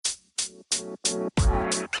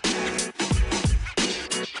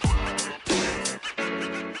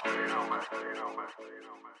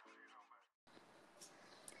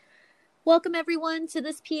Welcome, everyone, to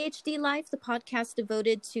this PhD Life, the podcast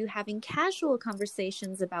devoted to having casual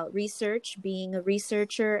conversations about research, being a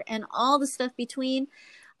researcher, and all the stuff between.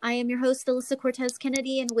 I am your host, Alyssa Cortez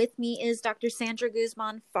Kennedy, and with me is Dr. Sandra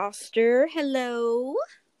Guzman Foster. Hello.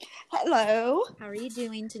 Hello. How are you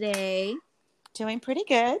doing today? Doing pretty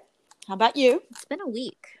good. How about you? It's been a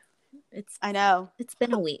week. I know. It's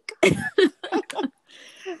been a week.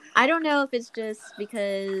 I don't know if it's just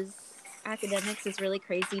because academics is really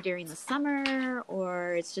crazy during the summer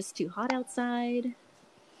or it's just too hot outside.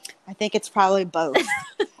 I think it's probably both.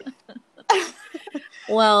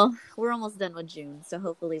 Well, we're almost done with June, so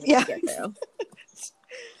hopefully we can get there.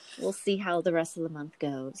 We'll see how the rest of the month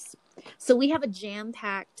goes. So we have a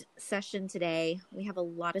jam-packed session today. We have a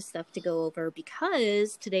lot of stuff to go over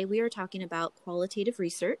because today we are talking about qualitative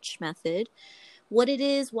research method, what it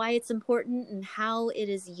is, why it's important, and how it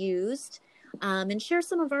is used, and share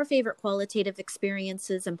some of our favorite qualitative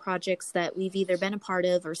experiences and projects that we've either been a part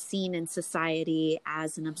of or seen in society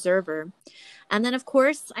as an observer. And then, of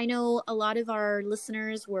course, I know a lot of our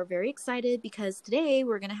listeners were very excited because today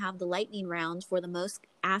we're going to have the lightning round for the most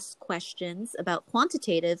asked questions about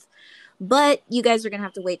quantitative, but you guys are going to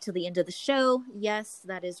have to wait till the end of the show. Yes,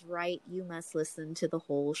 that is right. You must listen to the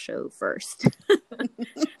whole show first.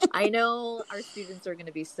 I know our students are going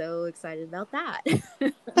to be so excited about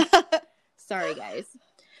that. Sorry, guys.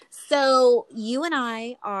 So you and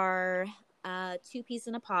I are two peas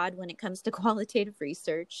in a pod when it comes to qualitative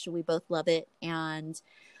research. We both love it. And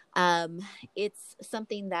it's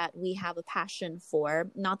something that we have a passion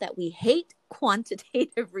for. Not that we hate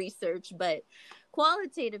quantitative research, but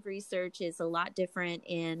qualitative research is a lot different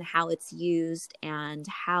in how it's used and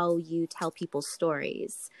how you tell people's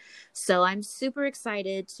stories. So I'm super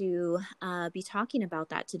excited to be talking about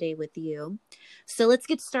that today with you. So let's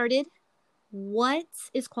get started. What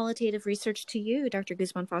is qualitative research to you, Dr.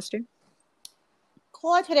 Guzman Foster?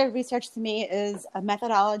 Qualitative research to me is a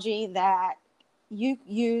methodology that you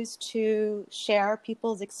use to share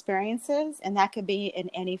people's experiences, and that could be in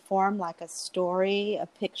any form, like a story, a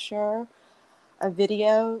picture, a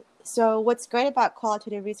video. So what's great about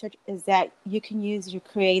qualitative research is that you can use your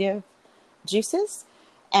creative juices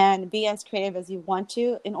and be as creative as you want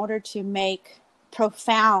to in order to make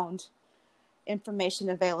profound information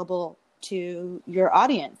available to your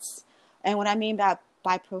audience. And what I mean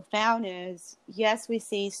by profound is, yes, we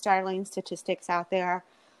see startling statistics out there,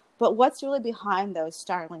 but what's really behind those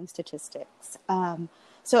startling statistics?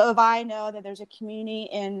 So if I know that there's a community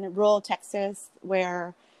in rural Texas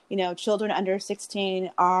where, children under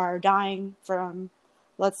 16 are dying from,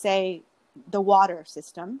 let's say, the water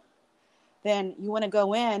system, then you want to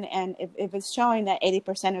go in, and if it's showing that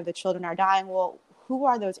 80% of the children are dying, well, who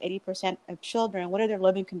are those 80% of children? What are their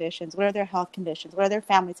living conditions? What are their health conditions? What are their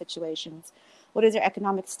family situations? What is their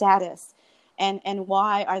economic status? And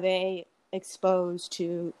why are they exposed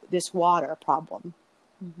to this water problem?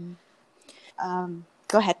 Mm-hmm.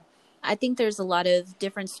 Go ahead. I think there's a lot of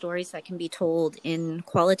different stories that can be told in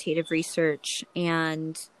qualitative research.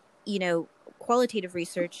 And, qualitative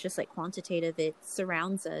research, just like quantitative, it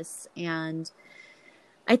surrounds us. And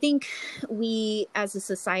I think we, as a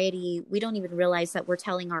society, we don't even realize that we're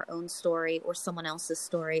telling our own story or someone else's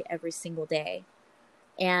story every single day.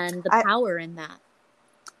 And the power in that.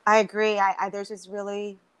 I agree. There's this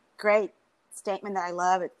really great statement that I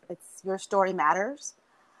love. It's your story matters.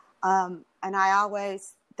 And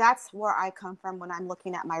that's where I come from when I'm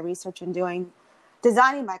looking at my research and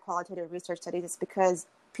designing my qualitative research studies. It's because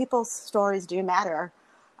people's stories do matter.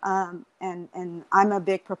 And I'm a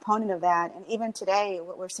big proponent of that. And even today,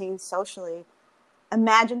 what we're seeing socially,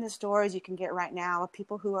 imagine the stories you can get right now of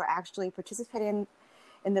people who are actually participating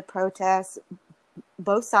in the protests,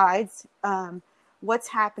 both sides, what's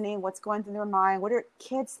happening, what's going through their mind, what are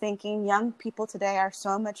kids thinking. Young people today are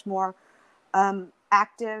so much more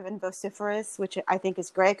active and vociferous, which I think is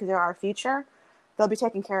great because they're our future. They'll be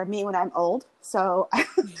taking care of me when I'm old. So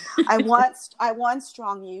I want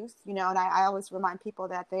strong youth, and I always remind people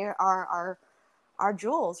that they are our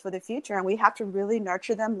jewels for the future. And we have to really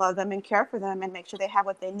nurture them, love them, and care for them and make sure they have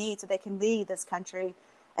what they need so they can lead this country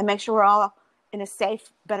and make sure we're all in a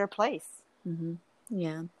safe, better place. Mm-hmm.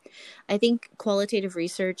 Yeah. I think qualitative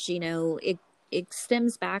research, it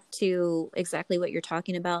stems back to exactly what you're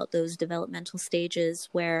talking about, those developmental stages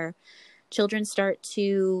where children start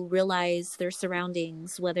to realize their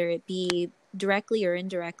surroundings, whether it be directly or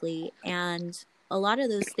indirectly. And a lot of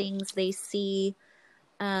those things they see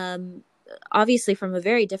obviously from a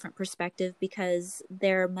very different perspective because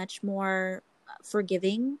they're much more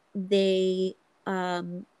forgiving. They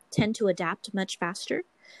tend to adapt much faster.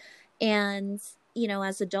 And,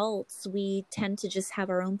 as adults, we tend to just have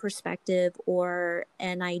our own perspective or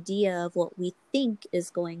an idea of what we think is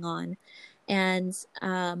going on. And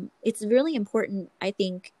it's really important, I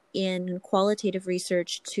think, in qualitative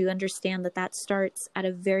research to understand that starts at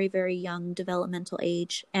a very, very young developmental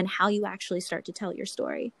age and how you actually start to tell your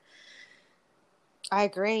story. I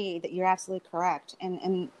agree that you're absolutely correct.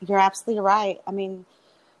 And you're absolutely right. I mean,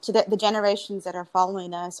 the generations that are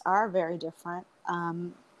following us are very different.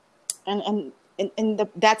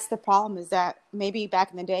 That's the problem, is that maybe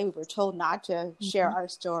back in the day we were told not to share our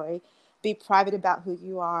story, be private about who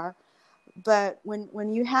you are. But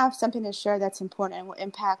when you have something to share that's important and will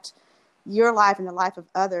impact your life and the life of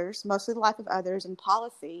others, mostly the life of others in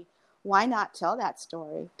policy, why not tell that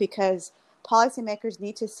story? Because policymakers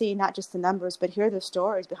need to see not just the numbers, but hear the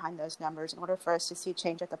stories behind those numbers in order for us to see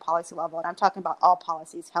change at the policy level. And I'm talking about all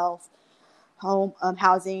policies: health, home,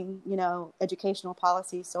 housing, educational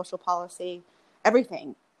policy, social policy,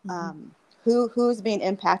 everything. Who's being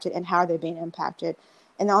impacted and how are they being impacted?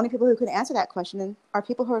 And the only people who can answer that question are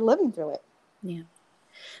people who are living through it. Yeah.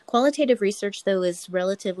 Qualitative research, though, is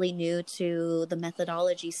relatively new to the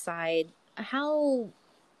methodology side. How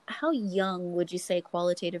young would you say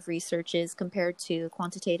qualitative research is compared to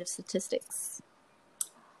quantitative statistics?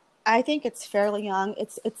 I think it's fairly young.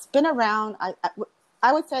 It's been around.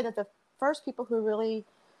 I would say that the first people who really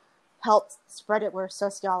helped spread it were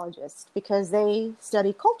sociologists, because they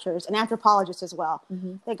study cultures, and anthropologists as well.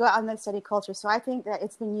 They go out and they study culture. So I think that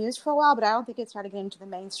it's been used for a while, but I don't think it started getting into the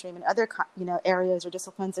mainstream in other areas or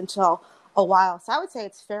disciplines until a while. So I would say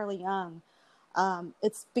it's fairly young.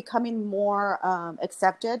 It's becoming more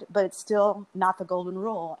accepted, but it's still not the golden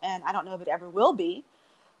rule, and I don't know if it ever will be.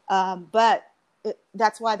 But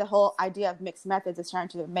that's why the whole idea of mixed methods is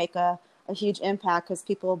starting to make a huge impact, because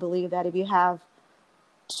people believe that if you have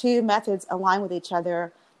two methods align with each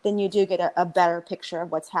other, then you do get a better picture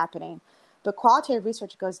of what's happening. But qualitative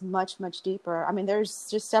research goes much, much deeper. I mean, there's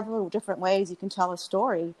just several different ways you can tell a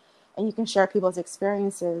story, and you can share people's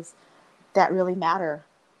experiences that really matter.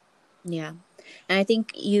 Yeah. And I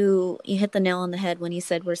think you hit the nail on the head when you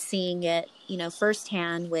said we're seeing it,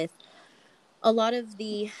 firsthand with a lot of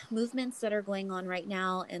the movements that are going on right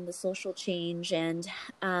now and the social change. And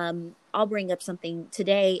I'll bring up something.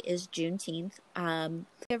 Today is Juneteenth.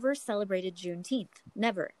 Ever celebrated Juneteenth?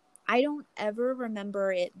 Never. I don't ever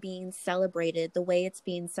remember it being celebrated the way it's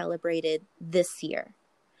being celebrated this year.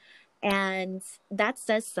 And that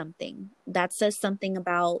says something. That says something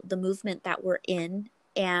about the movement that we're in,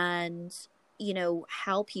 and,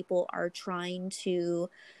 how people are trying to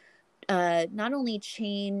not only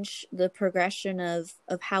change the progression of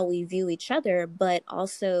how we view each other, but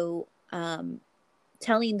also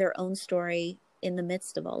telling their own story in the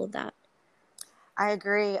midst of all of that. I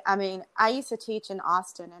agree. I mean, I used to teach in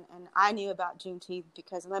Austin, and I knew about Juneteenth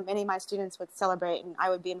because many of my students would celebrate, and I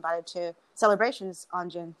would be invited to celebrations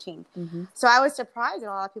on Juneteenth. So I was surprised that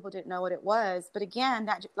a lot of people didn't know what it was. But again,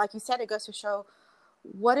 that, like you said, it goes to show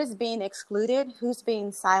what is being excluded, who's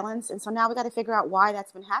being silenced. And so now we got to figure out why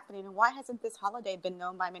that's been happening, and why hasn't this holiday been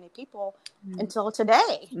known by many people until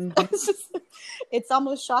today? It's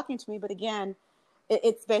almost shocking to me. But again,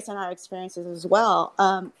 it's based on our experiences as well.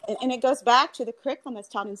 And it goes back to the curriculum that's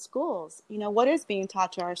taught in schools. What is being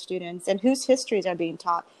taught to our students, and whose histories are being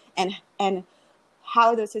taught, and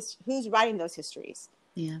how who's writing those histories.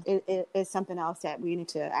 Yeah, is something else that we need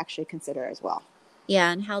to actually consider as well.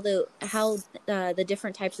 Yeah, and how the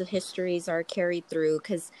different types of histories are carried through.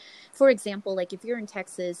 Because, for example, like if you're in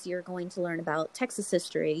Texas, you're going to learn about Texas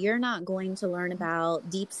history. You're not going to learn about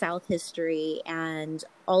Deep South history and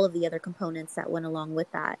all of the other components that went along with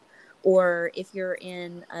that. Or if you're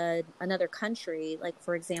in another country, like,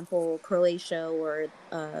 for example, Croatia or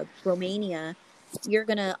Romania, you're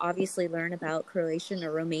going to obviously learn about Croatian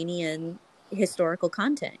or Romanian historical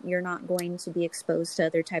content. You're not going to be exposed to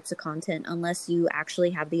other types of content unless you actually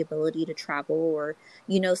have the ability to travel, or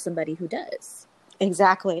somebody who does.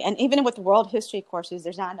 Exactly. And even with world history courses,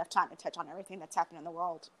 there's not enough time to touch on everything that's happening in the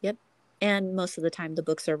world. Yep. And most of the time the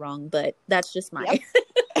books are wrong, but that's just my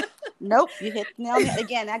Nope, you hit the nail on the head.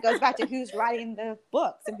 Again, that goes back to who's writing the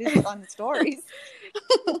books and who's telling the stories.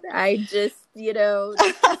 I just,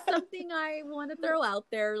 that's something I want to throw out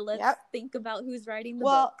there. Let's think about who's writing the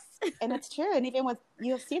books. And it's true. And even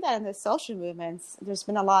you'll see that in the social movements. There's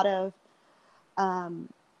been a lot of, I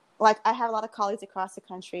have a lot of colleagues across the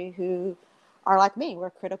country who are like me. We're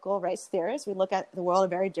critical race theorists. We look at the world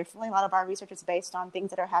very differently. A lot of our research is based on things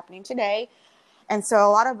that are happening today. And so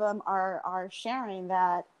a lot of them are sharing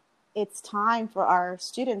that it's time for our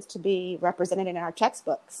students to be represented in our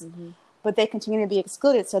textbooks, but they continue to be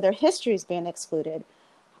excluded. So their history is being excluded.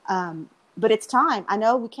 But it's time. I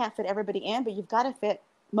know we can't fit everybody in, but you've got to fit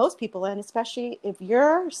most people in, especially if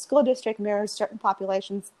your school district mirrors certain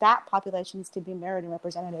populations, that population is to be mirrored and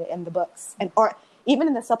represented in the books, and or even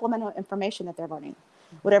in the supplemental information that they're learning,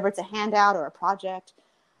 whatever it's a handout or a project.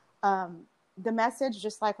 The message,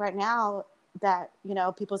 just like right now, that, you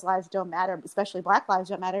know, people's lives don't matter, especially Black lives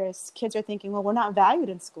don't matter, is kids are thinking, well, we're not valued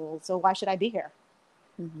in school, so why should I be here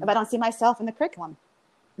if I don't see myself in the curriculum?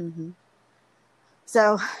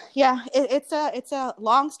 So yeah, it's a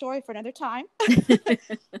long story for another time,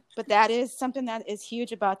 but that is something that is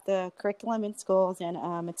huge about the curriculum in schools,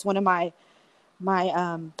 and it's one of my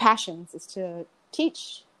passions, is to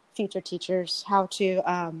teach future teachers how to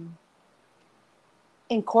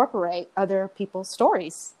incorporate other people's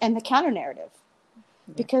stories and the counter narrative,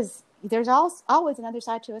 because there's always another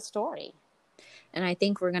side to a story. And I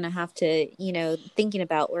think we're going to have to, you know, thinking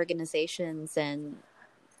about organizations and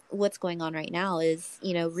what's going on right now is,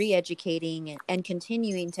 you know, re-educating and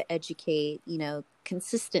continuing to educate, you know,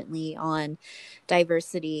 consistently on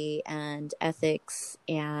diversity and ethics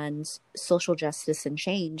and social justice and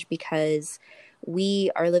change, because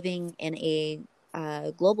we are living in a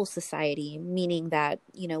global society, meaning that,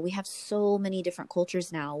 you know, we have so many different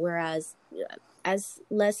cultures now, whereas as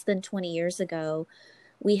less than 20 years ago,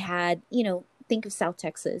 we had, you know, think of South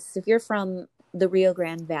Texas. If you're from the Rio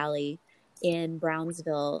Grande Valley in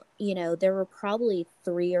Brownsville, you know, there were probably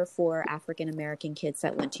 3 or 4 African-American kids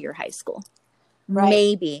that went to your high school. Right.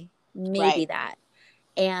 Maybe right. That.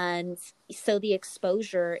 And so the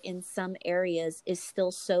exposure in some areas is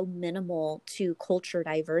still so minimal to culture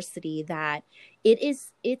diversity that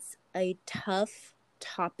it's a tough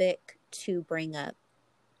topic to bring up.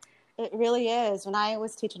 It really is. When I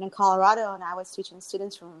was teaching in Colorado and I was teaching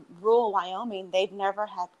students from rural Wyoming, they'd never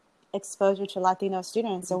had exposure to Latino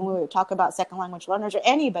students. And when we would talk about second language learners, or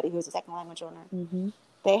anybody who's a second language learner,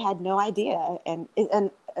 they had no idea. And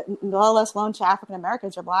no less known to African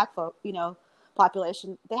Americans or Black folk, you know,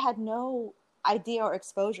 population, they had no idea or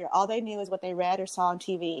exposure. All they knew is what they read or saw on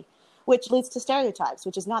TV, which leads to stereotypes,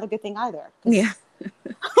 which is not a good thing either. Yeah.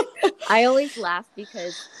 I always laugh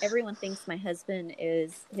because everyone thinks my husband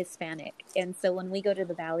is Hispanic. And so when we go to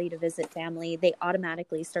the Valley to visit family, they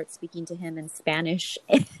automatically start speaking to him in Spanish.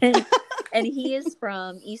 And he is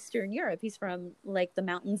from Eastern Europe. He's from like the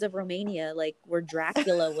mountains of Romania, like where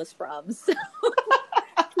Dracula was from. So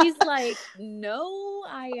he's like, no,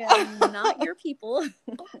 I am not your people.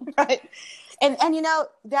 Right. And you know,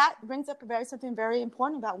 that brings up something very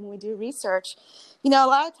important about when we do research. You know, a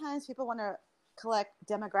lot of times people want to collect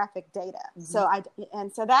demographic data. So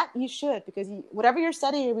that you should, because whatever your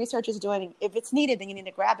study or research is doing, if it's needed, then you need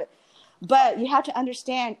to grab it. But you have to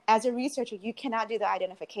understand, as a researcher, you cannot do the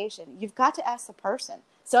identification. You've got to ask the person.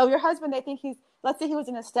 So your husband, they think let's say he was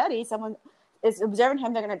in a study, someone is observing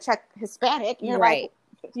him, they're going to check Hispanic. You're right.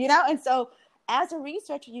 Like, you know, and so as a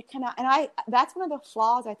researcher, you cannot, and that's one of the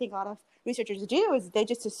flaws I think a lot of researchers do, is they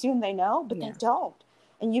just assume they know, but they don't.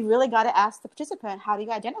 And you really got to ask the participant, how do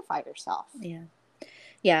you identify yourself?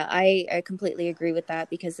 Yeah, I completely agree with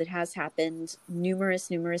that, because it has happened numerous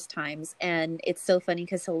times. And it's so funny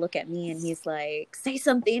because he'll look at me and he's like, say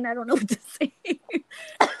something. I don't know what to say.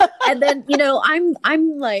 And then, you know,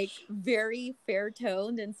 I'm like very fair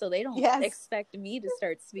toned. And so they don't expect me to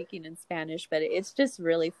start speaking in Spanish. But it's just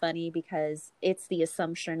really funny because it's the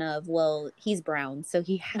assumption of, well, he's brown, so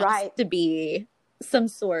he has to be some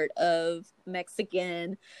sort of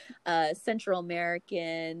Mexican, Central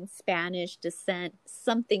American, Spanish descent,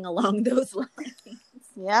 something along those lines.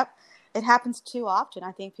 Yep. It happens too often.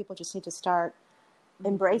 I think people just need to start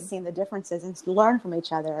embracing the differences and learn from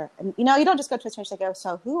each other. And, you know, you don't just go to a church and go,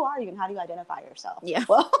 so who are you and how do you identify yourself? Yeah.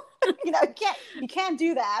 Well, you know, you can't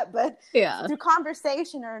do that, but through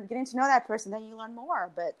conversation or getting to know that person, then you learn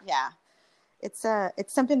more. But yeah, it's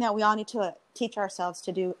something that we all need to teach ourselves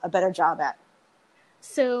to do a better job at.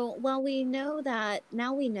 So while we know that,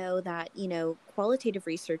 you know, qualitative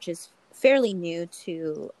research is fairly new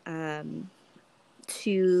to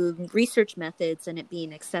research methods and it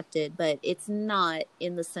being accepted, but it's not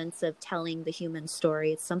in the sense of telling the human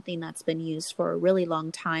story. It's something that's been used for a really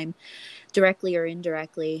long time, directly or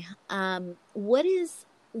indirectly. What is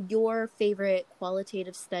your favorite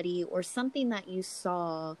qualitative study or something that you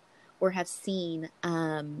saw or have seen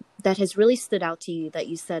that has really stood out to you that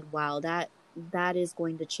you said, wow, that is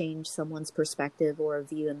going to change someone's perspective or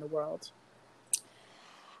view in the world?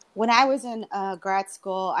 When I was in grad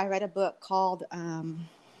school, I read a book called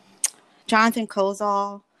Jonathan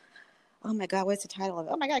Kozol, oh my God, what's the title of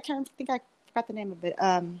it? Oh my God, think I forgot the name of it.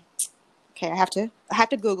 Okay, I have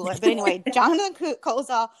to Google it. But anyway, Jonathan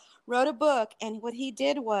Kozol wrote a book, and what he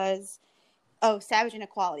did was, Savage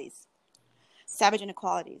Inequalities. Savage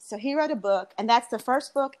Inequalities. So he wrote a book, and that's the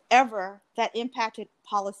first book ever that impacted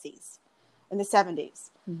policies in the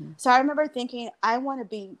 70s. Mm-hmm. So I remember thinking, I want to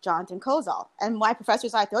be Jonathan Kozol. And my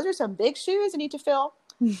professor's like, those are some big shoes you need to fill.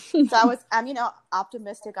 So I'm,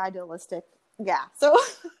 optimistic, idealistic. Yeah. So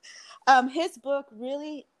his book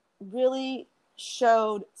really, really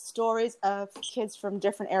showed stories of kids from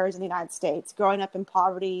different areas in the United States, growing up in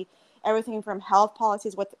poverty, everything from health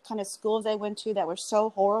policies, what kind of schools they went to that were so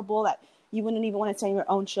horrible that you wouldn't even want to send your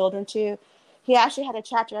own children to. He actually had a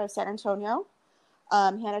chapter of San Antonio.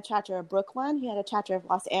 He had a chapter of Brooklyn. He had a chapter of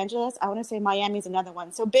Los Angeles. I want to say Miami's another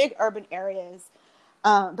one. So big urban areas.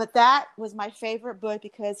 But that was my favorite book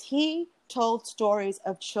because he told stories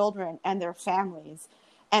of children and their families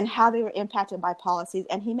and how they were impacted by policies.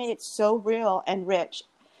 And he made it so real and rich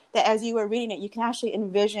that as you were reading it, you can actually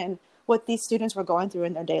envision what these students were going through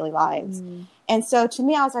in their daily lives. Mm. And so to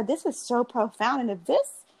me, I was like, this is so profound. And if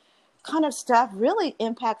this kind of stuff really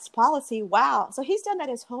impacts policy, wow. So he's done that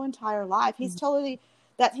his whole entire life. He's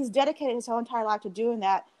he's dedicated his whole entire life to doing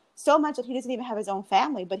that, so much that he doesn't even have his own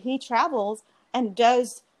family, but he travels and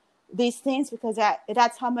does these things because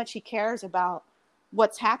that's how much he cares about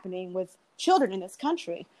what's happening with children in this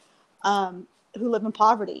country who live in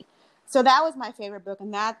poverty. So that was my favorite book.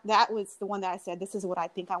 And that was the one that I said, this is what I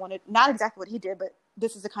think I want to, not exactly what he did, but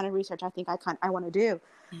this is the kind of research I think I want to do.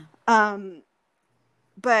 Yeah.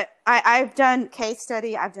 But I've done case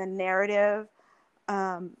study, I've done narrative,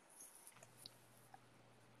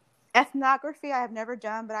 ethnography I have never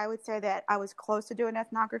done, but I would say that I was close to doing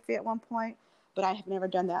ethnography at one point, but I have never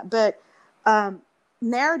done that. But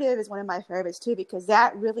narrative is one of my favorites too, because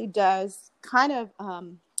that really does kind of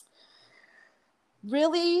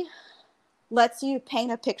really lets you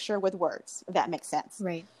paint a picture with words, if that makes sense.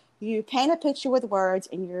 Right. You paint a picture with words,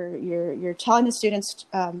 and you're telling the students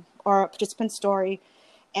or participant story.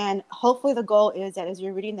 And hopefully the goal is that as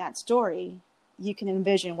you're reading that story, you can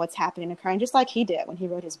envision what's happening and occurring, just like he did when he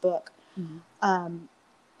wrote his book. Mm-hmm.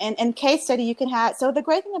 And case study, you can have, so the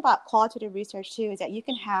great thing about qualitative research too, is that you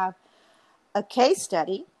can have a case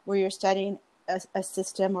study where you're studying a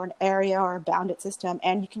system or an area or a bounded system,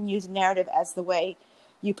 and you can use narrative as the way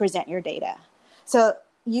you present your data. So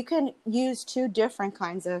you can use two different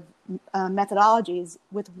kinds of methodologies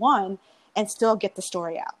with one and still get the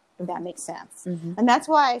story out, if that makes sense. Mm-hmm. And that's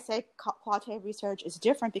why I say qualitative research is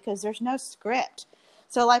different, because there's no script.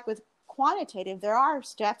 So like with quantitative, there are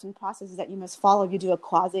steps and processes that you must follow. If you do a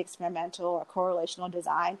quasi-experimental or correlational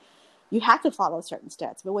design, you have to follow certain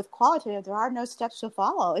steps. But with qualitative, there are no steps to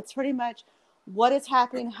follow. It's pretty much what is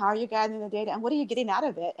happening, how are you gathering the data, and what are you getting out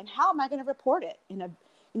of it, and how am I going to report it in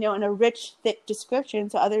a rich, thick description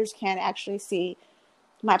so others can actually see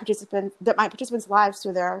my participants' lives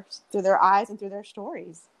through their eyes and through their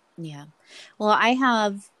stories. Yeah. Well,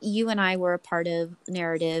 you and I were a part of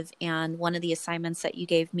narrative, and one of the assignments that you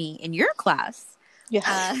gave me in your class.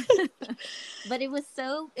 Yeah. But it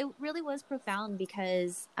really was profound,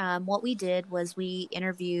 because what we did was we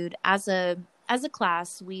interviewed as a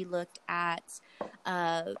class, we looked at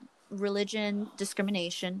religion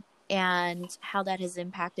discrimination and how that has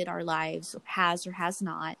impacted our lives, has or has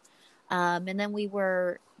not. And then we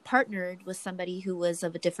were partnered with somebody who was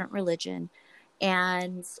of a different religion,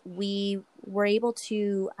 and we were able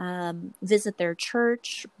to visit their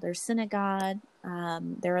church, their synagogue,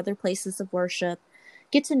 their other places of worship,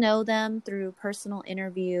 get to know them through personal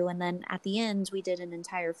interview. And then at the end, we did an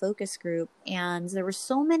entire focus group. And there were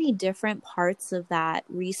so many different parts of that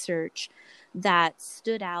research that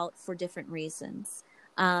stood out for different reasons.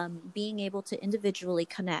 Being able to individually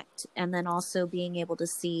connect, and then also being able to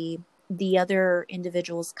see the other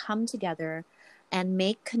individuals come together and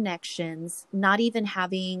make connections, not even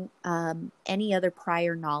having any other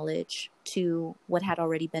prior knowledge to what had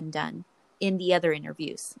already been done in the other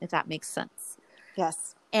interviews, if that makes sense.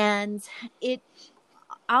 Yes. And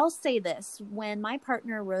I'll say this, when my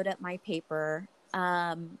partner wrote up my paper,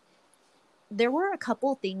 there were a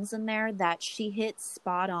couple things in there that she hit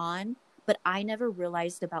spot on, but I never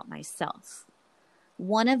realized about myself.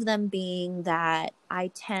 One of them being that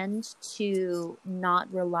I tend to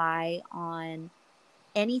not rely on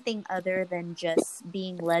anything other than just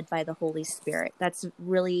being led by the Holy Spirit. That's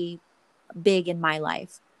really big in my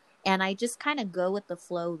life. And I just kind of go with the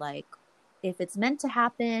flow, like, if it's meant to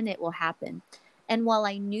happen, it will happen. And while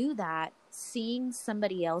I knew that, seeing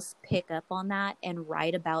somebody else pick up on that and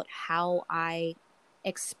write about how I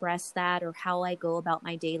express that or how I go about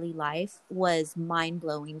my daily life was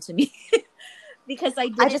mind-blowing to me. Because I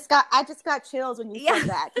just got chills when you said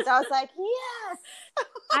that, because I was like, yes.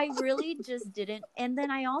 I really just didn't. And then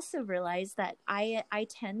I also realized that I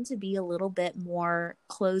tend to be a little bit more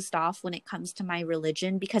closed off when it comes to my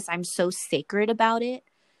religion, because I'm so sacred about it,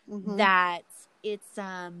 that it's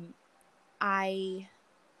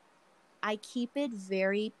I keep it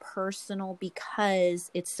very personal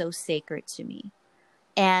because it's so sacred to me.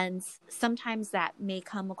 And sometimes that may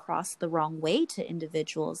come across the wrong way to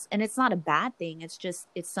individuals. And it's not a bad thing. It's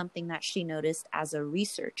something that she noticed as a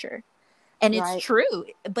researcher. And it's true.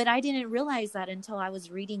 But I didn't realize that until I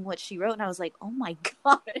was reading what she wrote. And I was like, oh my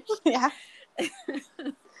gosh. Yeah.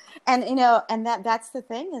 And, and that's the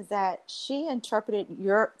thing, is that she interpreted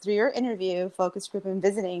through your interview, focus group, and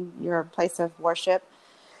visiting your place of worship,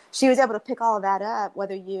 she was able to pick all of that up,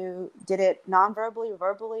 whether you did it non-verbally,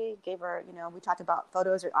 verbally, gave her, we talked about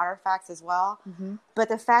photos or artifacts as well. But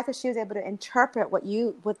the fact that she was able to interpret what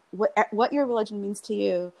your religion means to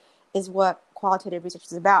you is what qualitative research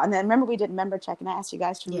is about. And then remember, we did member check, and I asked you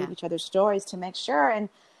guys to read each other's stories to make sure. And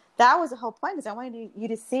that was the whole point, because I wanted you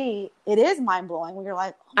to see it is mind-blowing when you're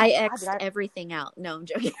like, oh my God, X'd everything out. No, I'm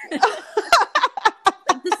joking.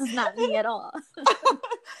 This is not me at all.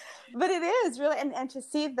 But it is really, and to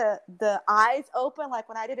see the eyes open, like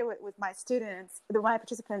when I did it with my students, my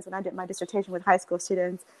participants, when I did my dissertation with high school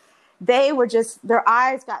students, they were just, their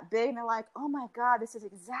eyes got big, and they're like, oh my God, this is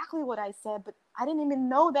exactly what I said, but I didn't even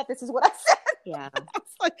know that this is what I said. Yeah.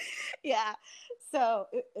 It's like, yeah. So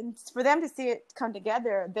and for them to see it come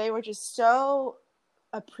together, they were just so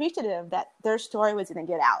appreciative that their story was going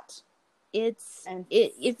to get out.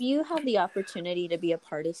 If you have the opportunity to be a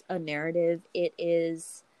part of a narrative, it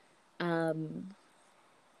is,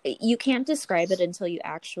 you can't describe it until you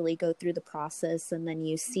actually go through the process, and then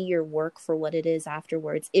you see your work for what it is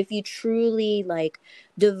afterwards. If you truly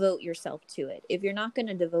devote yourself to it, if you're not going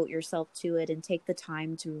to devote yourself to it and take the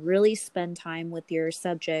time to really spend time with your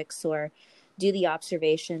subjects or do the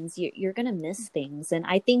observations, you're going to miss things. And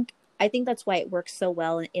I think that's why it works so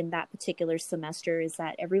well in that particular semester, is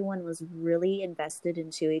that everyone was really invested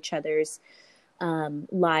into each other's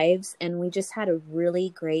lives, and we just had a really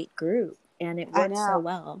great group, and it worked so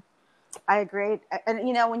well. I agree. And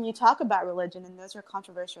when you talk about religion, and those are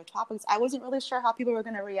controversial topics, I wasn't really sure how people were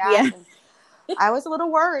going to react. Yeah. And I was a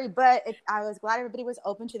little worried, but I was glad everybody was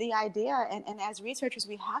open to the idea. And as researchers,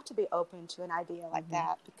 we have to be open to an idea like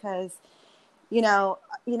that, because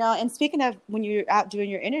and speaking of when you're out doing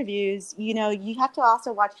your interviews, you have to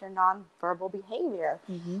also watch your nonverbal behavior.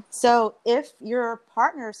 So if your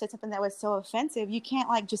partner said something that was so offensive, you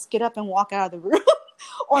can't just get up and walk out of the room,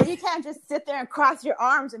 or you can't just sit there and cross your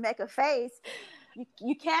arms and make a face.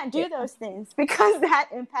 You can't do those things, because that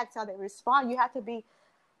impacts how they respond. You have to be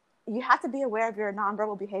aware of your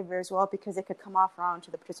nonverbal behavior as well, because it could come off wrong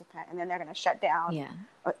to the participant, and then they're going to shut down. Yeah.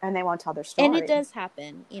 And they won't tell their story. And it does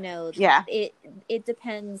happen, Yeah. It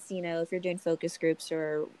depends, if you're doing focus groups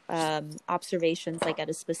or observations at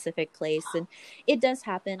a specific place, and it does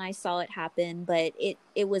happen. I saw it happen, but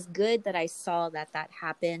it was good that I saw that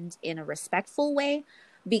happened in a respectful way,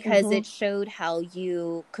 because it showed how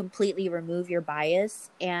you completely remove your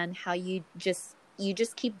bias, and how you just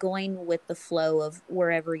keep going with the flow of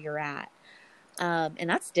wherever you're at. And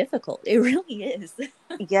that's difficult. It really is.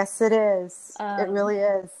 Yes, it is. It really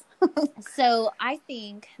is. So I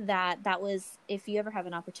think that was, if you ever have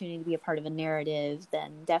an opportunity to be a part of a narrative,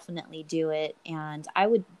 then definitely do it. And I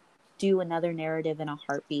would do another narrative in a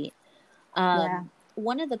heartbeat.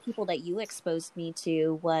 One of the people that you exposed me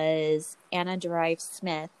to was Anna Derive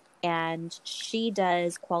Smith, and she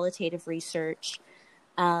does qualitative research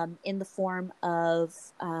in the form of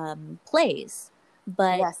plays,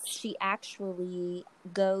 but she actually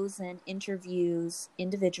goes and interviews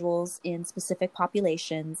individuals in specific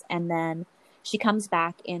populations, and then she comes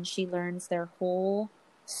back and she learns their whole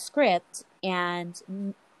script, and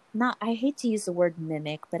I hate to use the word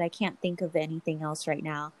mimic, but I can't think of anything else right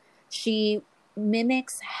now. She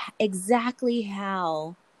mimics exactly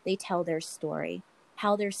how they tell their story,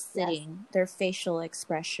 how they're sitting, their facial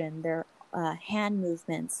expression, their hand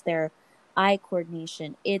movements, their eye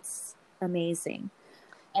coordination. It's amazing.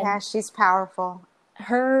 And she's powerful.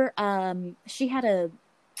 Her, she had a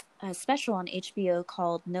special on HBO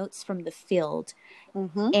called Notes from the Field,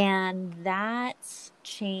 and that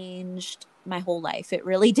changed my whole life. It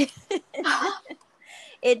really did.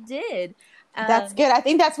 It did. That's good. I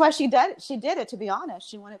think that's why she did it, to be honest.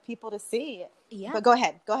 She wanted people to see it. Yeah. But go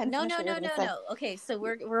ahead. No. Okay, so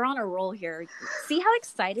we're on a roll here. See how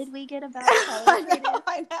excited we get about I know,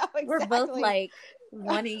 exactly. We're both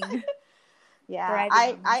wanting. Yeah, thriving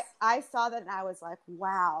on this. I saw that and I was like,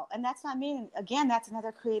 wow. And that's not me. Again, that's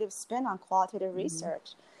another creative spin on qualitative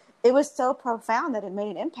research. It was so profound that it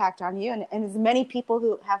made an impact on you. And as many people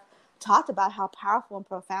who have talked about how powerful and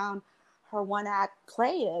profound her one act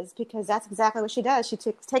play is, because that's exactly what she does. She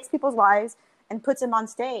takes people's lives and puts them on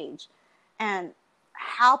stage. And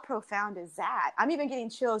how profound is that? I'm even getting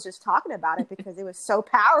chills just talking about it because it was so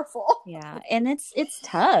powerful. Yeah. And it's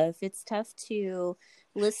tough. It's tough to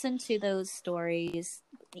listen to those stories,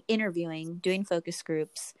 interviewing, doing focus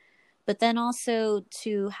groups, but then also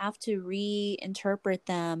to have to reinterpret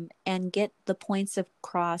them and get the points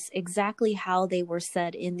across exactly how they were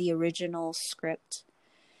said in the original script.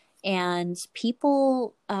 And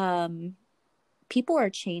people are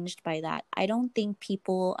changed by that. I don't think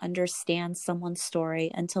people understand someone's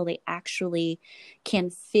story until they actually can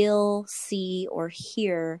feel, see, or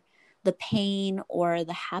hear the pain or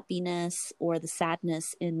the happiness or the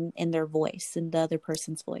sadness in their voice, in the other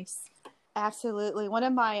person's voice. Absolutely. One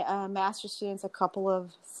of my master students a couple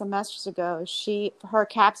of semesters ago, for her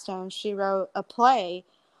capstone, she wrote a play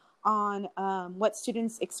on what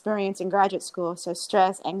students experience in graduate school. So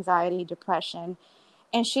stress, anxiety, depression.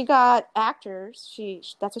 And she got actors.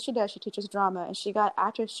 That's what she does. She teaches drama. And she got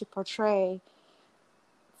actors to portray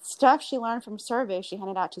stuff she learned from surveys she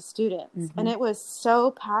handed out to students. Mm-hmm. And it was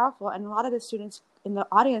so powerful. And a lot of the students in the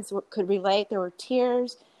audience could relate. There were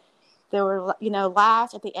tears. There were,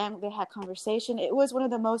 laughs at the end. They had conversation. It was one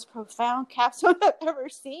of the most profound capstones I've ever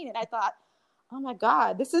seen. And I thought, oh my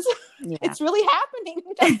God, it's really happening.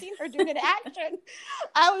 I've seen her do it in action.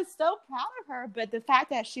 I was so proud of her. But the fact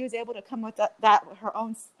that she was able to come with that her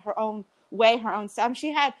own way, her own stuff.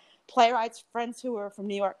 She had playwrights, friends who were from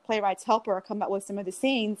New York, playwrights help her come up with some of the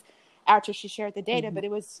scenes after she shared the data. Mm-hmm. But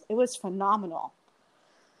it was phenomenal.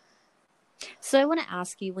 So I want to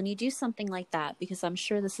ask you, when you do something like that, because I'm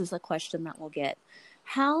sure this is a question that we'll get,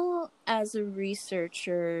 how, as a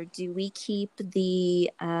researcher, do we keep the,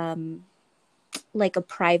 like a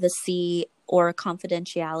privacy or a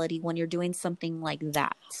confidentiality when you're doing something like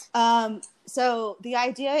that? So the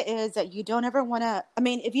idea is that you don't ever want to,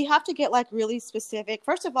 if you have to get like really specific,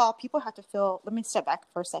 first of all, people have to let me step back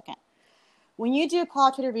for a second. When you do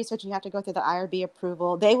qualitative research, you have to go through the IRB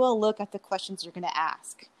approval. They will look at the questions you're going to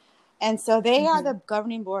ask. And so they are the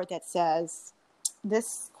governing board that says,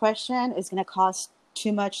 this question is going to cause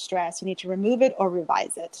too much stress. You need to remove it or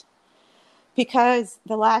revise it. Because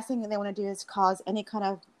the last thing that they want to do is cause any kind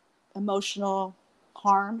of emotional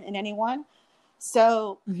harm in anyone.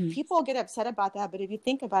 So people get upset about that. But if you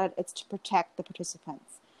think about it, it's to protect the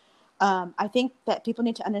participants. I think that people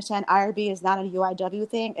need to understand IRB is not a UIW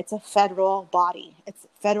thing. It's a federal body. It's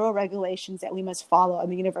federal regulations that we must follow.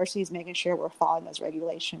 And the university is making sure we're following those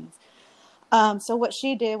regulations. So what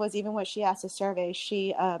she did was, even when she asked a survey,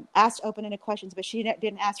 she asked open-ended questions, but she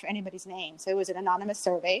didn't ask for anybody's name. So it was an anonymous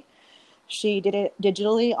survey. She did it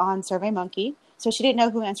digitally on SurveyMonkey. So she didn't know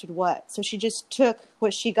who answered what. So she just took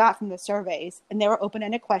what she got from the surveys, and they were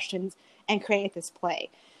open-ended questions, and created this play.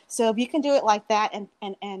 So if you can do it like that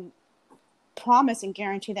and promise and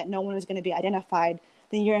guarantee that no one is going to be identified,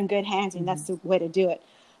 then you're in good hands, and that's the way to do it.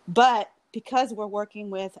 But because we're working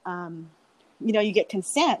with, you get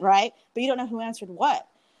consent, right? But you don't know who answered what.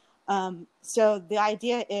 So the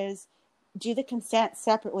idea is, do the consent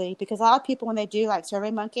separately, because a lot of people, when they do like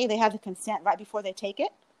SurveyMonkey, they have the consent right before they take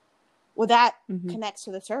it. Well, that connects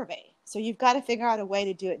to the survey. So you've got to figure out a way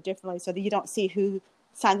to do it differently so that you don't see who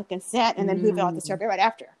signed the consent and then who filled out the survey right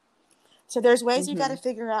after. So there's ways you got to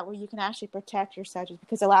figure out where you can actually protect your subjects,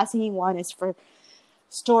 because the last thing you want is for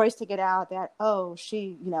stories to get out that, oh,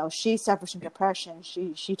 she suffers from depression.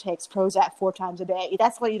 She takes Prozac 4 times a day.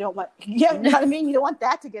 That's what you don't want. You know what I mean? You don't want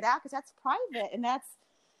that to get out, because that's private. And that's,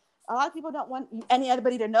 a lot of people don't want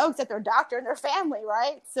anybody to know except their doctor and their family,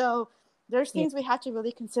 right? So there's things we have to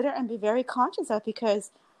really consider and be very conscious of,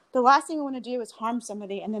 because the last thing we want to do is harm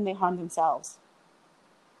somebody and then they harm themselves.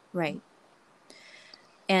 Right.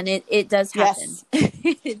 And it does happen.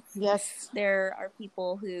 Yes. There are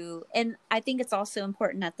people who, and I think it's also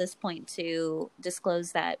important at this point to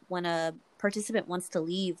disclose that when a participant wants to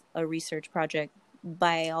leave a research project,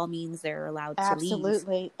 by all means, they're allowed to leave.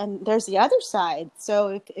 Absolutely. And there's the other side.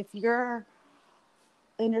 So if you're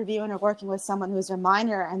interviewing or working with someone who's a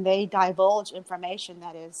minor and they divulge information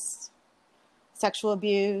that is sexual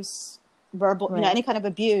abuse, verbal, any kind of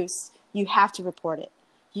abuse, you have to report it.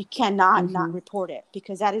 You cannot not report it,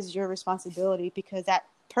 because that is your responsibility, because that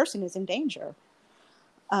person is in danger.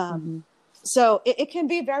 So it can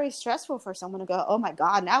be very stressful for someone to go, oh my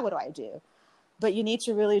God, now what do I do? But you need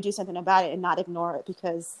to really do something about it and not ignore it,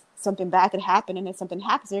 because something bad could happen. And if something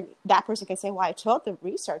happens, that person can say, well, I told the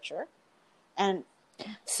researcher, And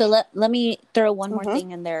so let me throw one more mm-hmm.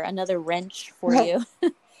 thing in there, another wrench for you.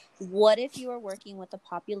 What if you are working with a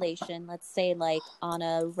population, let's say like on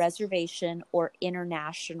a reservation or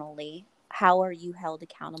internationally? How are you held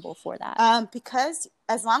accountable for that? Because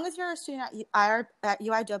as long as you're a student at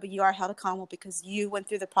UIW, you are held accountable because you went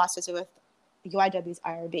through the process with UIW's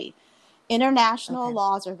IRB. International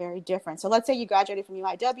laws are very different. So let's say you graduated from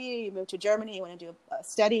UIW, you moved to Germany, you want to do a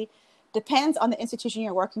study. Depends on the institution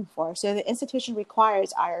you're working for. So the institution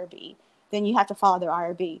requires IRB, then you have to follow their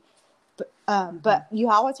IRB. But you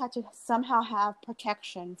always have to somehow have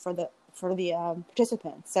protection for the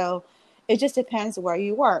participants. So it just depends where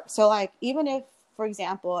you work. So like even if, for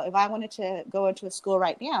example, if I wanted to go into a school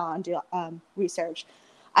right now and do research,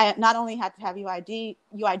 I not only have to have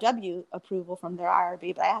UIW approval from their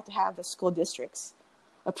IRB, but I have to have the school district's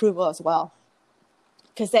approval as well,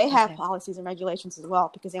 because they have policies and regulations as well,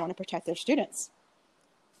 because they want to protect their students.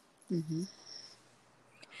 Mm-hmm.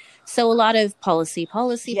 So a lot of policy.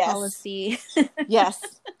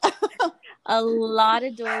 Yes. A lot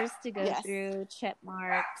of doors to go through, check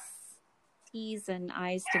marks, T's and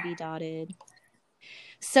I's to be dotted.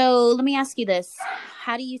 So let me ask you this.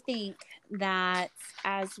 How do you think that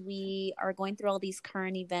as we are going through all these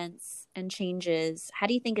current events and changes, how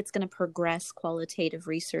do you think it's going to progress qualitative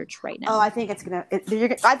research right now? Oh, I think I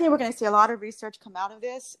think we're going to see a lot of research come out of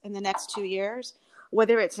this in the next 2 years,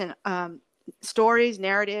 whether it's in stories,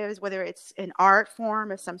 narratives, whether it's in art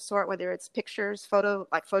form of some sort, whether it's pictures,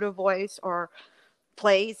 photo voice, or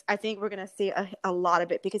plays. I think we're going to see a lot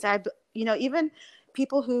of it, because even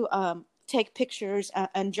people who take pictures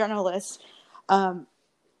and journalists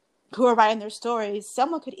who are writing their stories,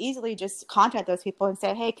 someone could easily just contact those people and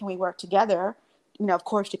say, hey, can we work together? Of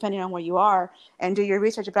course, depending on where you are, and do your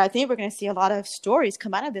research. But I think we're going to see a lot of stories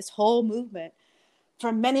come out of this whole movement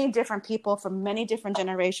from many different people, from many different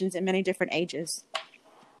generations and many different ages.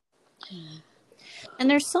 And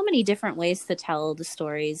there's so many different ways to tell the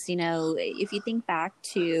stories. If you think back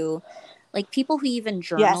to like people who even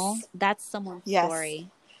journal, that's someone's story.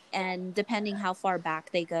 And depending how far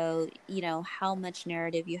back they go, how much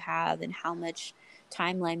narrative you have and how much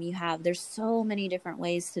timeline you have, there's so many different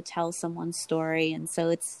ways to tell someone's story. And so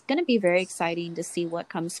it's going to be very exciting to see what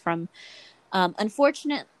comes from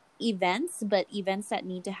unfortunate events, but events that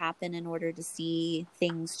need to happen in order to see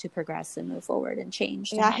things to progress and move forward and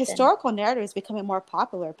change. Historical narrative is becoming more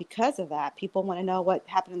popular because of that. People want to know what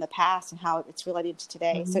happened in the past and how it's related to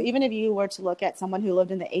today. Mm-hmm. So even if you were to look at someone who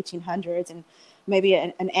lived in the 1800s and maybe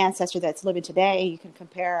an ancestor that's living today, you can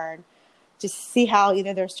compare and just see how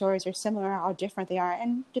either their stories are similar or how different they are,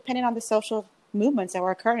 and depending on the social movements that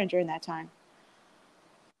were occurring during that time.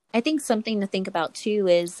 I think something to think about too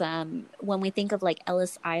is when we think of like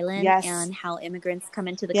Ellis Island and how immigrants come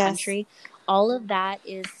into the country, all of that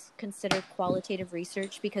is considered qualitative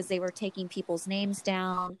research, because they were taking people's names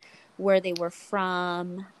down, where they were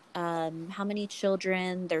from, how many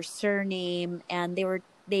children, their surname, and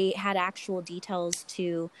they had actual details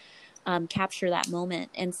to capture that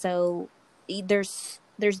moment. And so there's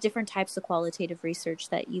different types of qualitative research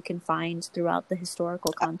that you can find throughout the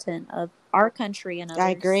historical content of our country and others.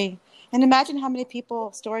 I agree. And imagine how many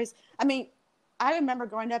stories. I mean, I remember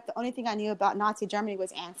growing up, the only thing I knew about Nazi Germany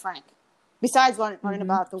was Anne Frank, besides learning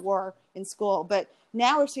about the war in school. But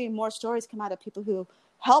now we're seeing more stories come out of people who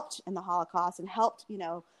helped in the Holocaust and helped,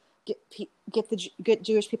 get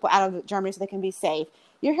Jewish people out of Germany so they can be safe.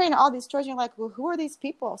 You're hearing all these stories, and you're like, well, who are these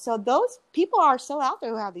people? So those people are still out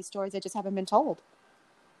there who have these stories that just haven't been told.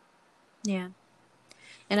 Yeah.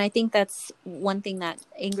 And I think that's one thing that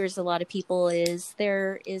angers a lot of people is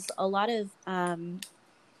there is a lot of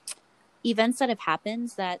events that have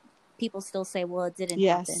happened that people still say, well, it didn't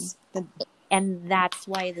happen. And that's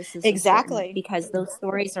why this is important, because those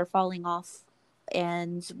stories are falling off.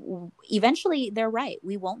 And eventually they're right.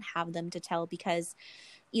 We won't have them to tell, because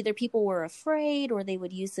either people were afraid or they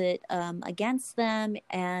would use it against them,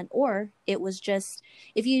 or it was just,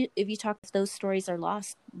 if those stories are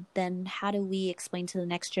lost, then how do we explain to the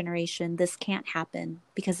next generation this can't happen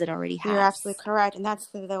because it already has? You're absolutely correct. And that's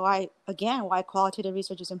why qualitative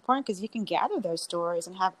research is important, because you can gather those stories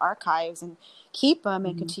and have archives and keep them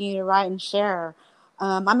and continue to write and share.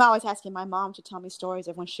 I'm always asking my mom to tell me stories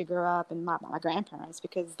of when she grew up, and my grandparents,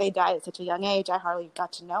 because they died at such a young age. I hardly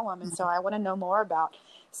got to know them. And so I want to know more about.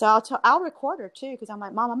 So I'll record her too, because I'm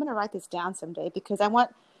like, Mom, I'm going to write this down someday, because I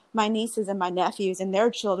want my nieces and my nephews and their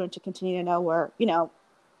children to continue to know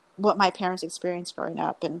what my parents experienced growing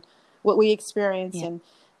up and what we experienced. And,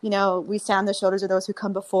 we stand on the shoulders of those who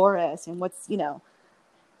come before us, and what's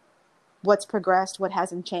progressed, what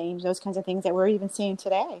hasn't changed, those kinds of things that we're even seeing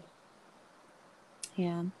today.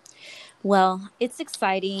 Yeah. Well, it's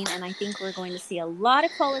exciting, and I think we're going to see a lot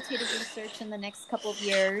of qualitative research in the next couple of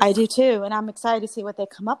years. I do too, and I'm excited to see what they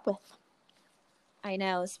come up with. I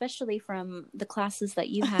know, especially from the classes that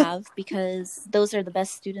you have, because those are the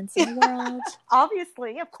best students in the world.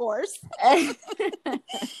 Obviously, of course.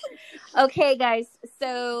 Okay, guys,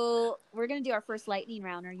 so we're going to do our first lightning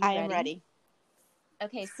round. Are you ready? I am ready.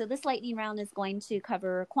 Okay, so this lightning round is going to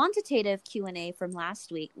cover quantitative Q&A from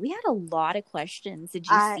last week. We had a lot of questions. Did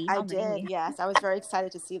you see how many? I did, yes. I was very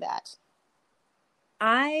excited to see that.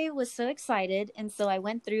 I was so excited, and so I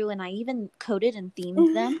went through and I even coded and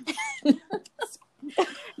themed them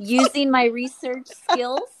using my research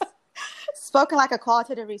skills. Spoken like a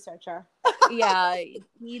qualitative researcher. Yeah,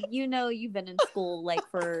 you know you've been in school like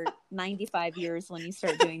for 95 years when you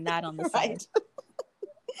start doing that on the side.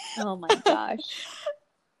 Oh my gosh.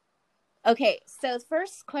 Okay, so the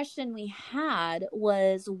first question we had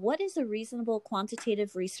was, what is a reasonable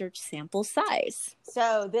quantitative research sample size?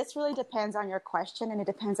 So this really depends on your question, and it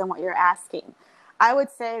depends on what you're asking. I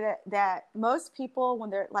would say that most people,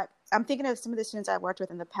 when they're like, I'm thinking of some of the students I've worked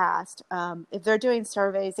with in the past, if they're doing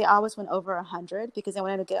surveys, they always went over 100 because they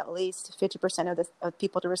wanted to get at least 50% of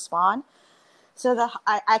people to respond. So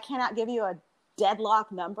I cannot give you a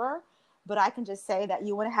deadlock number, but I can just say that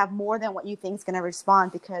you want to have more than what you think is going to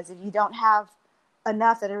respond, because if you don't have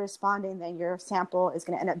enough that are responding, then your sample is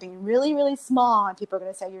going to end up being really, really small, and people are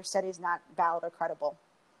going to say your study is not valid or credible.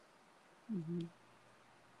 Mm-hmm.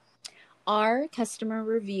 Are customer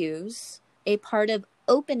reviews a part of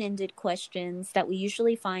open-ended questions that we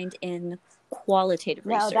usually find in qualitative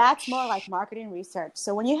research? No, that's more like marketing research.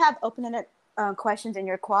 So when you have open-ended questions in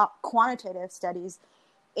your quantitative studies,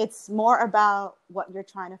 it's more about what you're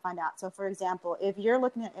trying to find out. So for example, if you're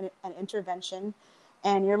looking at an intervention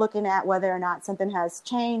and you're looking at whether or not something has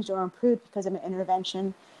changed or improved because of an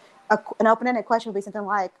intervention, an open-ended question would be something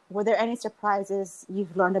like, were there any surprises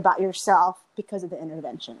you've learned about yourself because of the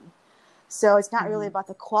intervention? So it's not really about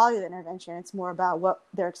the quality of the intervention. It's more about what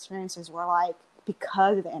their experiences were like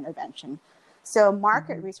because of the intervention. So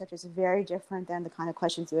market research is very different than the kind of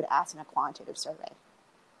questions you would ask in a quantitative survey.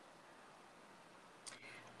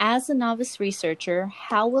 As a novice researcher,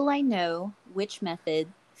 how will I know which method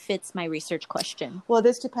fits my research question? Well,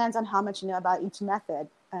 this depends on how much you know about each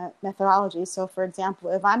methodology. So for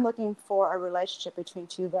example, if I'm looking for a relationship between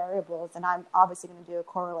two variables, then I'm obviously going to do a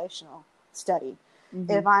correlational study. Mm-hmm.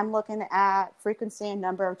 If I'm looking at frequency and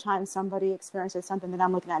number of times somebody experiences something, then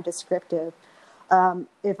I'm looking at descriptive.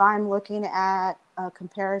 If I'm looking at a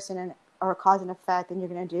comparison or cause and effect, then you're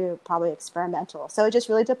going to do probably experimental. So it just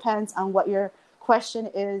really depends on what your question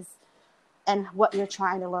is and what you're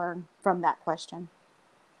trying to learn from that question.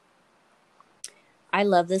 I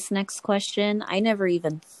love this next question. I never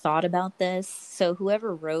even thought about this. So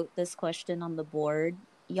whoever wrote this question on the board,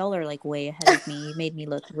 y'all are like way ahead of me. You made me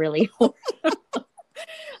look really horrible.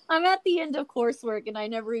 I'm at the end of coursework and I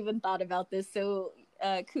never even thought about this. So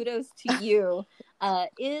kudos to you.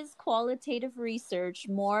 Is qualitative research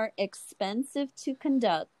more expensive to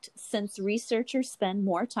conduct since researchers spend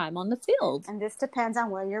more time on the field? And this depends on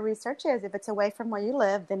where your research is. If it's away from where you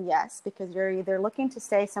live, then yes, because you're either looking to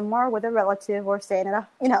stay somewhere with a relative or staying at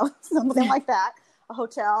something like that, a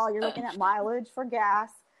hotel. You're looking at mileage for gas.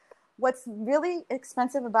 What's really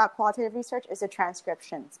expensive about qualitative research is the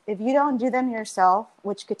transcriptions. If you don't do them yourself,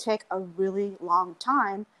 which could take a really long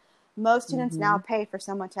time, most students now pay for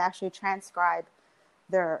someone to actually transcribe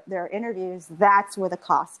their interviews. That's where the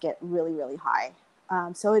costs get really, really high.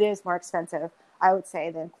 So it is more expensive, I would say,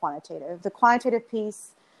 than quantitative. The quantitative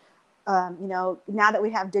piece, now that we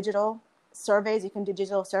have digital surveys, you can do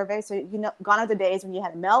digital surveys. So, gone are the days when you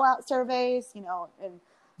had to mail out surveys, and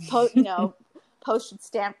postage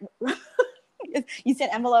stamp. You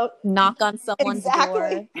sent envelope. Knock on someone's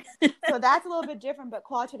door. So that's a little bit different, but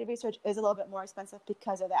qualitative research is a little bit more expensive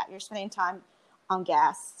because of that. You're spending time on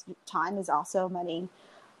gas. Time is also money.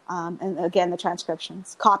 And again, the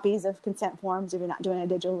transcriptions, copies of consent forms if you're not doing it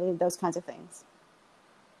digitally, those kinds of things.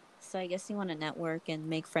 So I guess you want to network and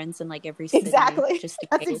make friends in like every city. Exactly.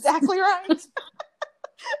 That's exactly right.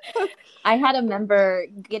 I had a member,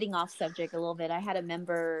 getting off subject a little bit,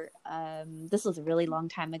 this was a really long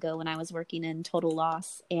time ago when I was working in total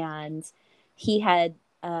loss, and he had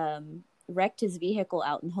wrecked his vehicle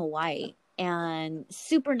out in Hawaii, and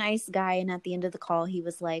super nice guy. And at the end of the call, he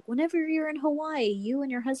was like, whenever you're in Hawaii, you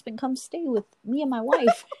and your husband come stay with me and my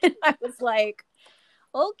wife. And I was like,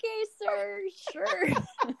 okay, sir, sure.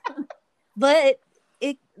 But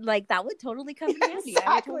it that would totally come in handy.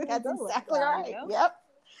 Exactly. That's exactly right. Yep.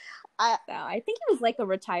 I think he was like a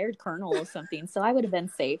retired colonel or something, so I would have been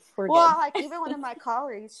safe. We're well, good. like even one of my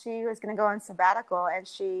colleagues, she was going to go on sabbatical, and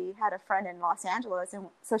she had a friend in Los Angeles, and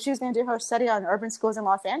so she was going to do her study on urban schools in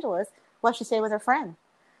Los Angeles while she stayed with her friend.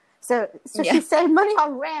 So she saved money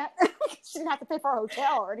on rent. She didn't have to pay for a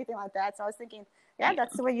hotel or anything like that. So I was thinking,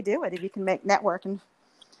 that's the way you do it. If you can make network, and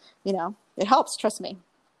it helps. Trust me.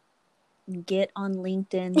 Get on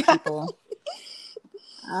LinkedIn, people.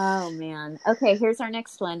 Oh, man. Okay, here's our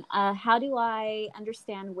next one. How do I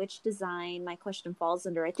understand which design my question falls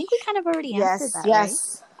under? I think we kind of already answered that, right?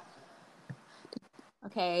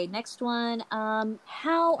 Okay, next one.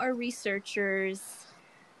 How are researchers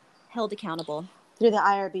held accountable? Through the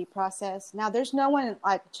IRB process. Now, there's no one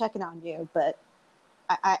like checking on you, but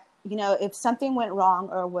I if something went wrong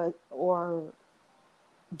or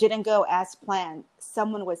didn't go as planned,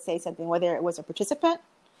 someone would say something, whether it was a participant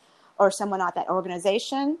or someone at that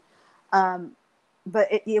organization, but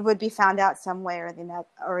it would be found out some way or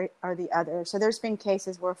the other. So there's been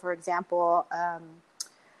cases where, for example,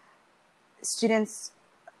 students,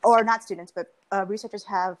 or not students, but researchers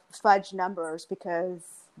have fudged numbers because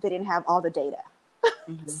they didn't have all the data.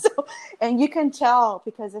 Mm-hmm. So, and you can tell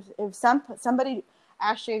because if somebody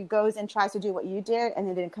actually goes and tries to do what you did and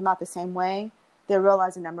it didn't come out the same way, they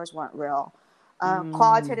realize the numbers weren't real.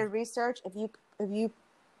 Qualitative research, if you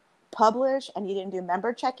publish and you didn't do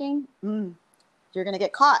member checking, you're going to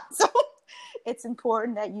get caught. So it's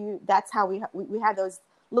important that that's how we have those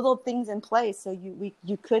little things in place so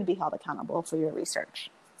you could be held accountable for your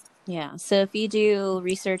research. Yeah. So if you do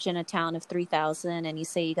research in a town of 3,000 and you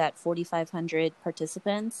say you got 4,500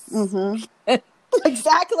 participants. Mm-hmm.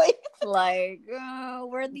 Exactly. Like,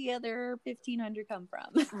 where'd the other 1,500 come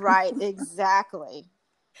from? Right. Exactly.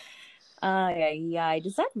 Yeah.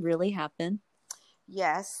 Does that really happen?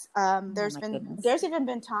 Yes. There's even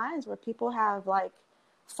been times where people have like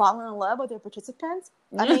fallen in love with their participants.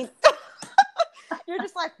 I mean, you're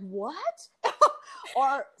just like, what?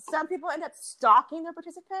 Or some people end up stalking their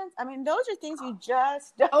participants. I mean, those are things you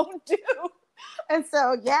just don't do. And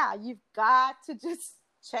so, you've got to just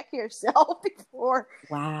check yourself before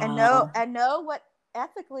and know what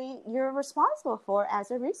ethically you're responsible for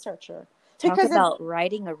as a researcher. Talk about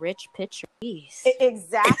writing a rich pitch piece.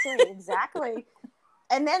 Exactly.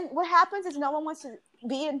 And then what happens is no one wants to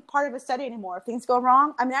be in part of a study anymore if things go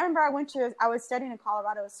wrong. I mean, I remember I was studying in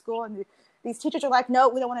Colorado at school, and these teachers are like, no,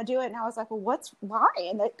 we don't want to do it. And I was like, well, why?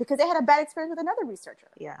 And because they had a bad experience with another researcher.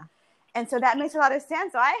 Yeah. And so that makes a lot of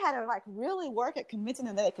sense. So I had to like really work at convincing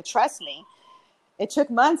them that they could trust me. It took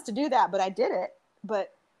months to do that, but I did it.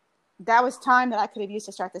 But that was time that I could have used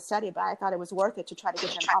to start the study, but I thought it was worth it to try to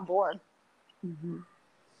get them on board. Mm-hmm.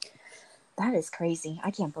 That is crazy.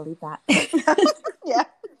 I can't believe that. Yeah.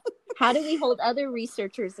 How do we hold other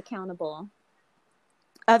researchers accountable?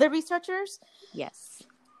 Other researchers? Yes.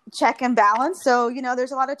 Check and balance. So,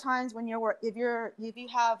 there's a lot of times when if you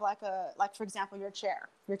have for example, your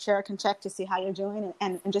chair can check to see how you're doing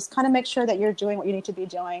and just kind of make sure that you're doing what you need to be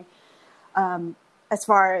doing. As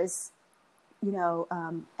far as,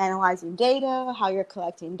 analyzing data, how you're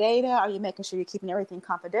collecting data, are you making sure you're keeping everything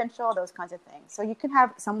confidential, those kinds of things. So you can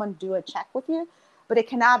have someone do a check with you, but it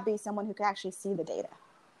cannot be someone who can actually see the data.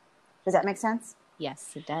 Does that make sense?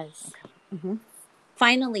 Yes, it does. Okay. Mm-hmm.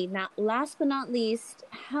 Finally, last but not least,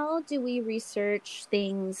 how do we research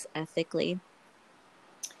things ethically?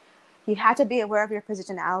 You have to be aware of your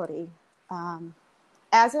positionality.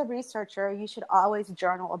 As a researcher, you should always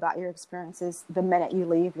journal about your experiences the minute you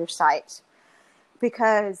leave your site,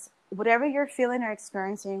 because whatever you're feeling or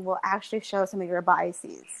experiencing will actually show some of your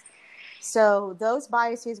biases. So those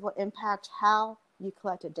biases will impact how you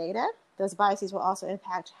collected data. Those biases will also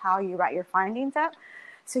impact how you write your findings up.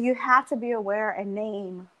 So you have to be aware and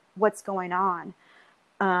name what's going on,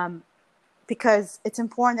 because it's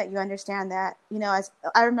important that you understand that, as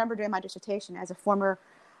I remember doing my dissertation as a former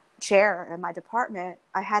chair in my department,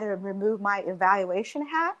 I had to remove my evaluation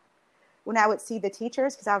hat when I would see the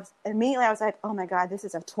teachers, because I was like, oh my God, this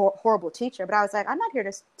is a horrible teacher. But I was like, I'm not here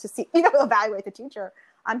to see, evaluate the teacher.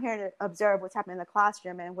 I'm here to observe what's happening in the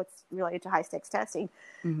classroom and what's related to high stakes testing.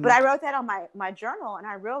 Mm-hmm. But I wrote that on my journal, and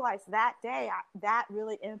I realized that day that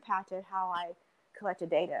really impacted how I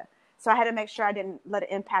collected data. So I had to make sure I didn't let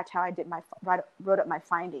it impact how I did wrote up my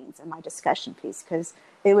findings and my discussion piece, because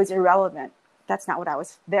it was irrelevant. That's not what I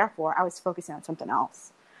was there for. I was focusing on something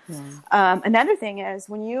else. Yeah. Another thing is,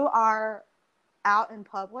 when you are out in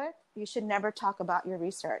public, you should never talk about your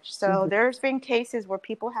research. So mm-hmm. There's been cases where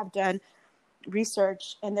people have done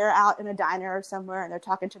research and they're out in a diner or somewhere and they're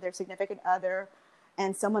talking to their significant other,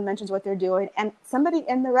 and someone mentions what they're doing, and somebody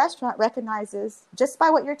in the restaurant recognizes just by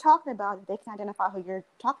what you're talking about, they can identify who you're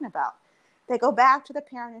talking about. They go back to the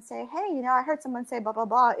parent and say, hey, I heard someone say blah, blah,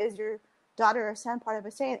 blah. Is your daughter or son part of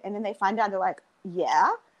a state? And then they find out, they're like, yeah.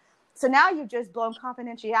 So now you've just blown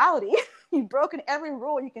confidentiality. You've broken every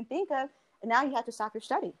rule you can think of, and now you have to stop your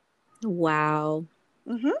study. Wow.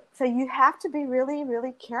 Mm-hmm. So you have to be really,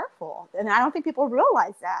 really careful. And I don't think people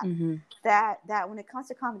realize that, that when it comes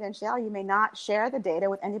to confidentiality, you may not share the data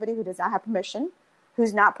with anybody who does not have permission,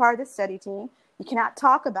 who's not part of the study team. You cannot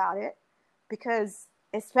talk about it because,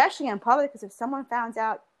 especially in public, because if someone finds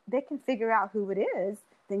out, they can figure out who it is,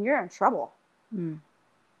 then you're in trouble.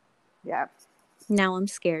 Yeah. Now I'm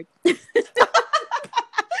scared. Don't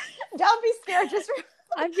be scared.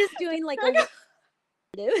 I'm just doing like a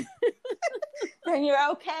then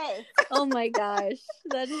you're okay. Oh my gosh.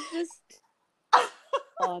 That is just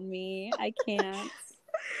on me. I can't.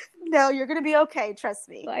 No, you're going to be okay. Trust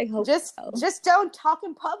me. I hope just don't talk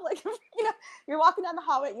in public. You're walking down the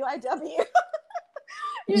hallway at UIW.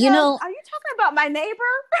 Are you talking about my neighbor?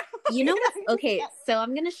 Okay, so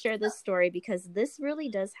I'm going to share this story because this really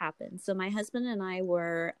does happen. So my husband and I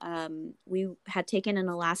were, we had taken an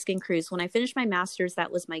Alaskan cruise. When I finished my master's,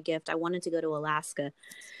 that was my gift. I wanted to go to Alaska.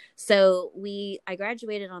 So I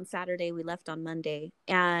graduated on Saturday. We left on Monday,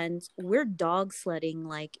 and we're dog sledding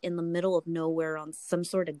like in the middle of nowhere on some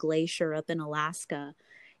sort of glacier up in Alaska.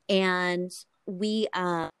 And we,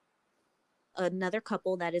 another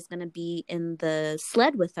couple that is going to be in the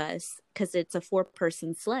sled with us because it's a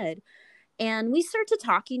 4-person sled. And we started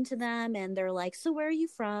talking to them, and they're like, so where are you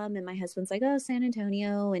from? And my husband's like, oh, San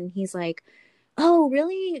Antonio. And he's like, oh,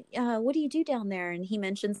 really? What do you do down there? And he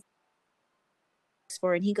mentions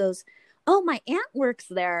and he goes, oh, my aunt works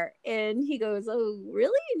there. And he goes, oh,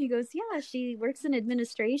 really? And he goes, yeah, she works in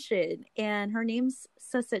administration, and her name's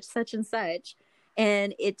such and such.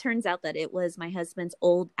 And it turns out that it was my husband's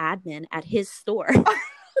old admin at his store.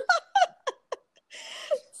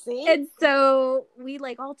 See? And so we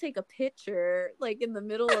like all take a picture like in the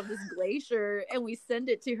middle of this glacier, and we send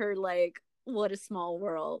it to her like, what a small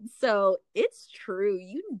world. So it's true.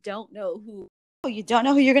 You don't know who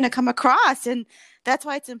you're going to come across. And that's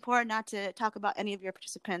why it's important not to talk about any of your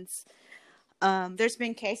participants. There's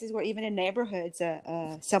been cases where even in neighborhoods,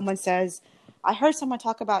 someone says, I heard someone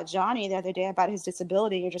talk about Johnny the other day about his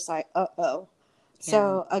disability. You're just like, uh-oh. Yeah.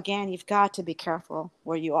 So again, you've got to be careful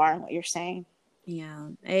where you are and what you're saying. Yeah,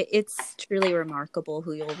 it's truly remarkable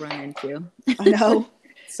who you'll run into. I know.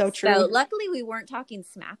 So true. So luckily we weren't talking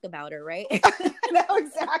smack about her, right? No,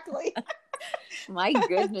 exactly. My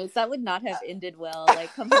goodness, that would not have ended well.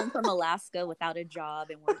 Like, come home from Alaska without a job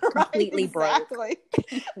and we're completely broke.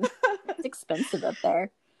 It's expensive up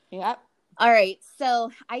there. Yep. All right, so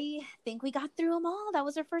I think we got through them all. That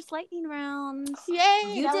was our first lightning round.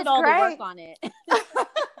 Yay! You did all the work on it.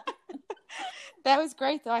 That was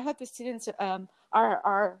great, though. I hope the students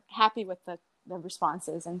are happy with the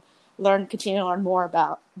responses and continue to learn more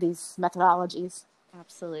about these methodologies.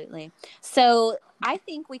 Absolutely. So I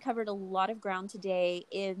think we covered a lot of ground today,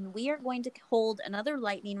 and we are going to hold another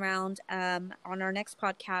lightning round on our next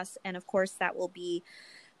podcast. And of course, that will be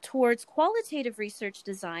towards qualitative research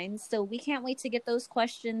design. So we can't wait to get those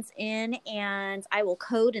questions in, and I will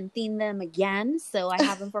code and theme them again, so I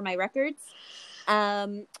have them for my records.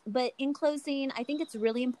 But in closing, I think it's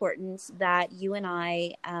really important that you and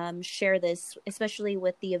I share this, especially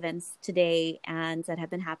with the events today and that have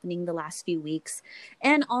been happening the last few weeks.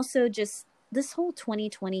 And also just this whole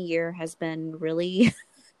 2020 year has been really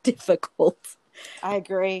difficult. I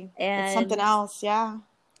agree. And it's something else. Yeah.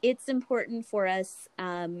 It's important for us,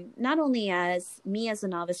 not only as me as a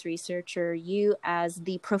novice researcher, you as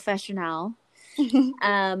the professional,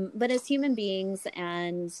 but as human beings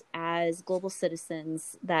and as global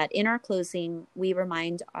citizens, that in our closing, we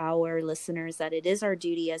remind our listeners that it is our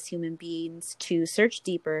duty as human beings to search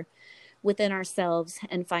deeper within ourselves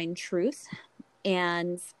and find truth.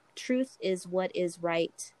 And truth is what is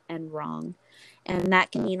right and wrong. And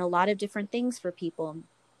that can mean a lot of different things for people.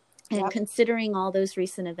 And considering all those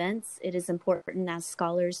recent events, it is important as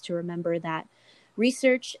scholars to remember that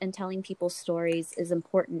research and telling people's stories is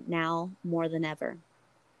important now more than ever.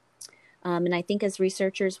 And I think as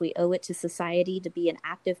researchers, we owe it to society to be an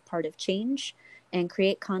active part of change and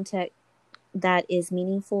create content that is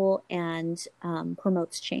meaningful and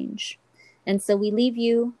promotes change. And so we leave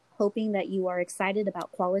you hoping that you are excited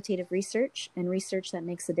about qualitative research and research that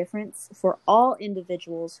makes a difference for all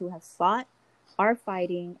individuals who have fought, are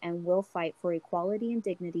fighting, and will fight for equality and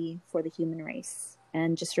dignity for the human race.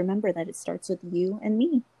 And just remember that it starts with you and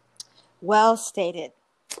me. Well stated.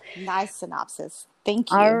 Nice synopsis.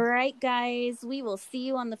 Thank you. All right, guys. We will see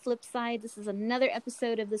you on the flip side. This is another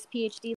episode of this PhD